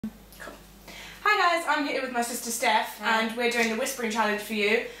guys, I'm here with my sister Steph and we're doing the whispering challenge for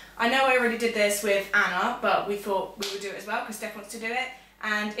you. I know I already did this with Anna, but we thought we would do it as well because Steph wants to do it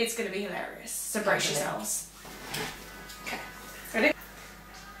and it's going to be hilarious, so brace yourselves. Okay, ready?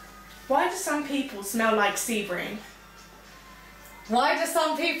 Why do some people smell like sea bream? Why do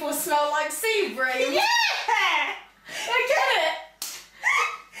some people smell like sea bream? Yeah! I get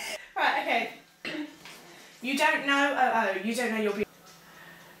it! Right, okay. You don't know, you don't know you're beautiful.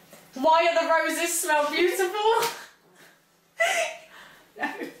 Why do the roses smell beautiful? No.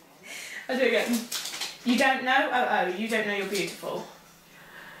 I'll do it again. You don't know, you don't know you're beautiful.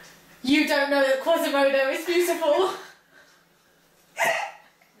 You don't know that Quasimodo is beautiful.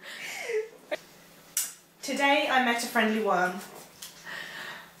 Today I met a friendly worm.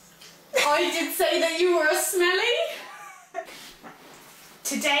 I did say that you were a smelly.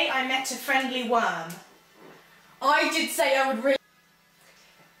 Today I met a friendly worm. I did say I would really.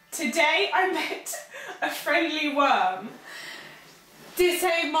 Today I met a friendly worm.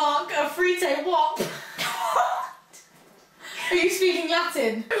 Dite Mark a frite wop. Are you speaking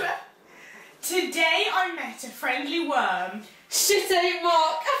Latin? Today I met a friendly worm. Shite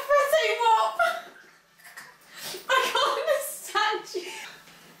Mark a frite wop. I can't understand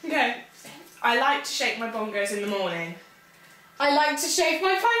you. Okay. I like to shake my bongos in the morning. I like to shave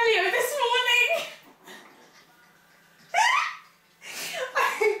my polio this morning.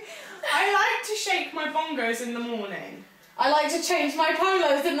 I like to shake my bongos in the morning. I like to change my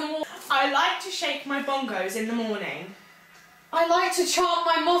polos in the morning. I like to shake my bongos in the morning. I like to chant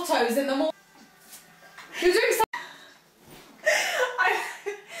my mottos in the morning. You're doing so.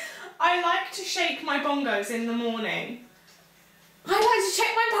 I like to shake my bongos in the morning. I like to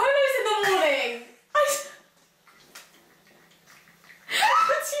check my polos in the morning.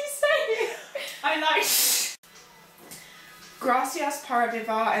 What do you say? I like Gracias para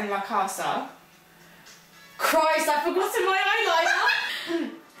vivar en la casa. Christ, I've forgotten my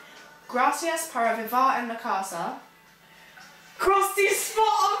eyeliner. Gracias para vivar en la casa. Crusty spot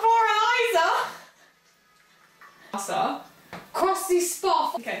on poor Eliza. Casa. Crusty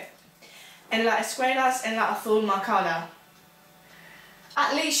spot. Okay. En las escuelas en la azul marcada.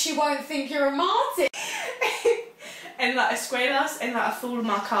 At least she won't think you're a martyr. En las escuelas en la azul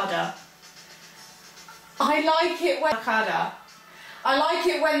marcada. I like it when. Marcada. I like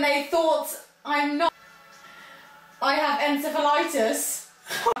it when they thought I'm not. I have encephalitis.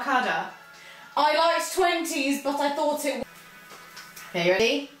 Marcada. I liked 20s, but I thought it. Okay, you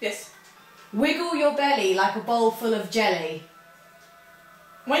ready? Yes. Wiggle your belly like a bowl full of jelly.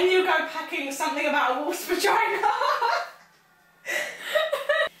 When you go packing something about a wolf's vagina.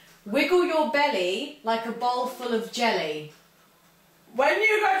 Wiggle your belly like a bowl full of jelly. When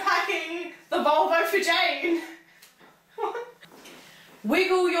you go packing the Volvo for Jane.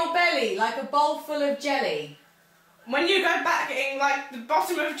 Wiggle your belly like a bowl full of jelly. When you go packing like the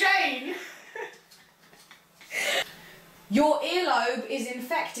bottom of Jane. Your earlobe is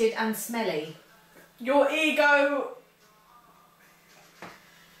infected and smelly. Your ego.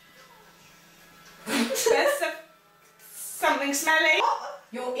 There's something smelly.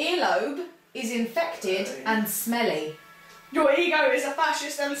 Your earlobe is infected and smelly. Your ego is a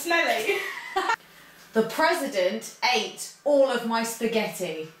fascist and smelly. The president ate all of my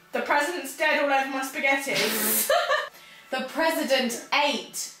spaghetti. The president's dead all over my spaghetti. The president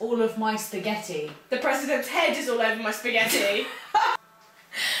ate all of my spaghetti. The president's head is all over my spaghetti.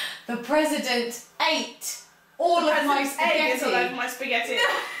 The president ate all of my egg is all over spaghetti. my spaghetti.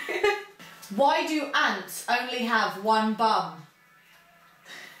 Why do ants only have one bum?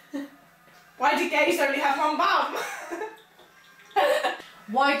 Why do gays only have one bum?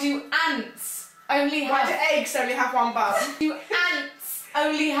 Why do ants only Why do have... eggs only have one bum? Do ants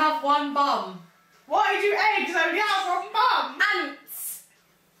only have one bum? Why do eggs only have one bum? Ants!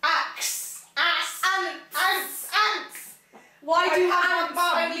 Axe. Ass. Ants! Ants. Ants. Why do have one ants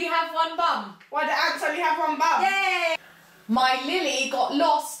bum? only have one bum? Why do ants only have one bum? Yay! My lily got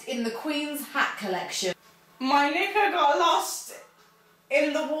lost in the Queen's hat collection. My knicker got lost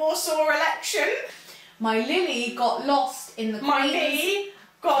in the Warsaw election. My lily got lost in the My Queen's knee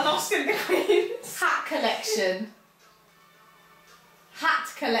got lost in the Queen's hat collection. Hat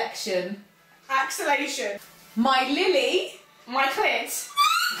collection. axillation. My lily... My clit.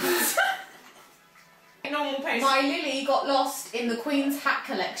 Normal pace. My lily got lost in the Queen's hat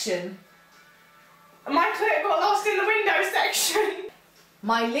collection. My clit got lost in the window section.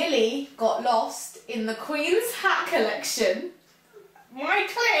 My lily got lost in the Queen's hat collection. My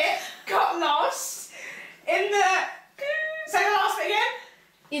clit got lost in the... Say the last bit again.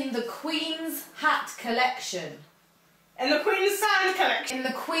 In the Queen's hat collection. In the Queen's Sand collection. In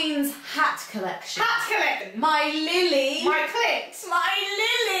the Queen's Hat collection. Hat collection. My lily. My clit. My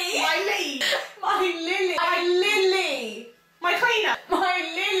lily. My lead. My lily. My lily. My cleaner. My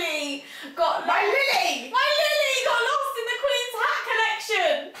lily got lost. My lily. My lily got lost in the Queen's Hat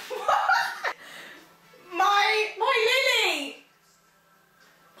collection. My lily.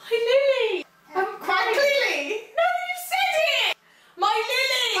 My lily. My lily. No, you said it. My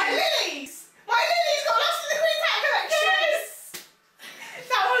lily. My lilies. My lilies got lost in the Queen's Hat collection. Yes. Is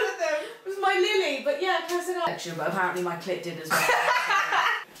that one of them? It was my lily, but yeah, close enough. Collection, but apparently my clit did as well.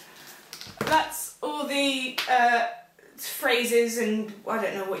 That's all the phrases and I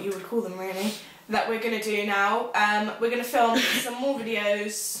don't know what you would call them really that we're gonna do now. We're gonna film some more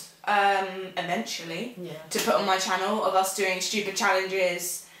videos eventually to put on my channel of us doing stupid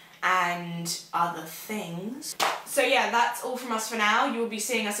challenges and other things. So yeah, that's all from us for now. You will be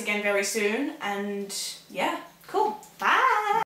seeing us again very soon, and yeah, cool. Bye.